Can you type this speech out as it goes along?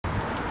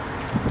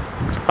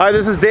Hi,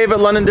 this is Dave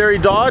at Londonderry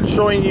Dodge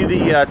showing you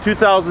the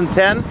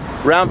 2010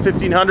 Ram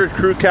 1500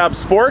 Crew Cab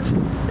Sport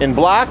in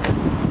black.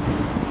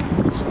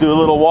 Let's do a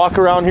little walk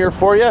around here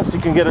for you so you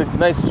can get a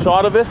nice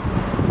shot of it.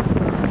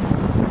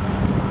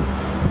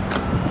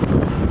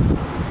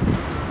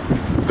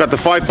 It's got the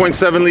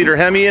 5.7 liter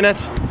Hemi in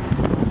it. A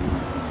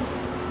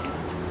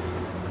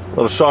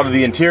little shot of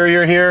the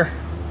interior here.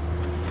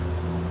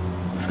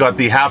 It's got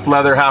the half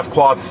leather, half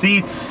cloth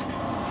seats,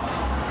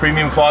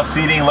 premium cloth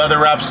seating, leather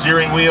wrapped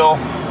steering wheel,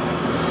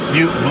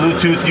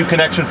 Bluetooth U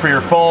connection for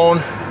your phone.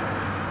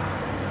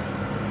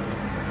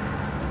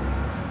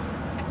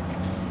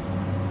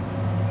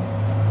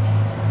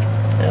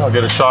 And I'll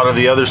get a shot of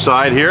the other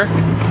side here.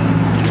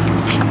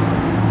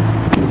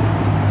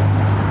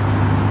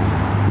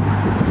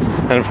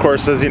 And of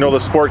course, as you know, the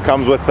Sport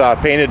comes with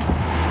painted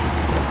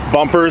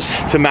bumpers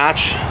to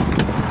match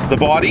the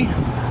body.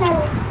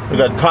 We've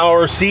got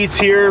power seats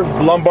here,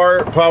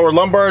 power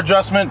lumbar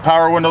adjustment,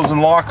 power windows and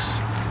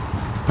locks,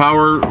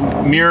 power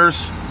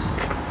mirrors.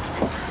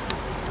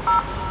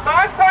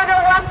 Mark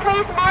 101,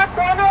 please, Mark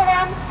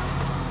 101.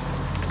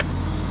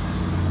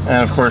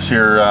 And of course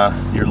your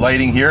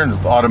lighting here and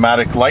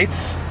automatic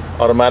lights,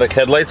 automatic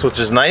headlights, which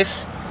is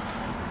nice.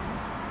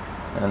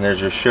 And there's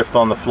your shift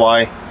on the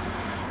fly,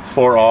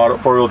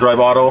 four-wheel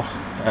drive auto,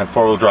 and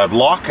four-wheel drive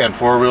lock, and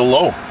four-wheel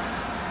low.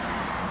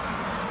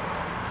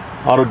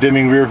 Auto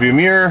dimming rear view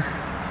mirror.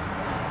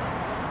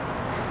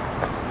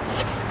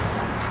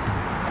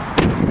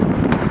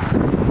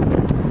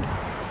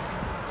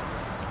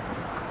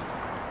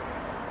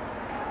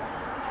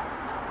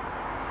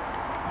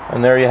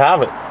 And there you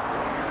have it.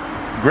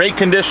 Great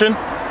condition.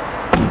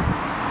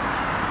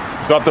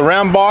 It's got the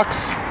Ram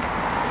box.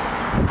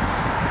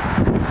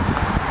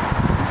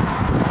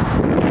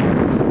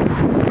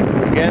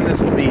 Again,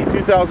 this is the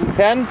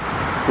 2010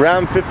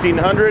 Ram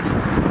 1500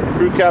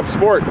 Crew Cab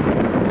Sport.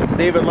 It's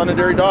Dave at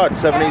Londonderry Dodge,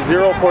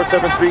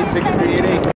 780-473-6388.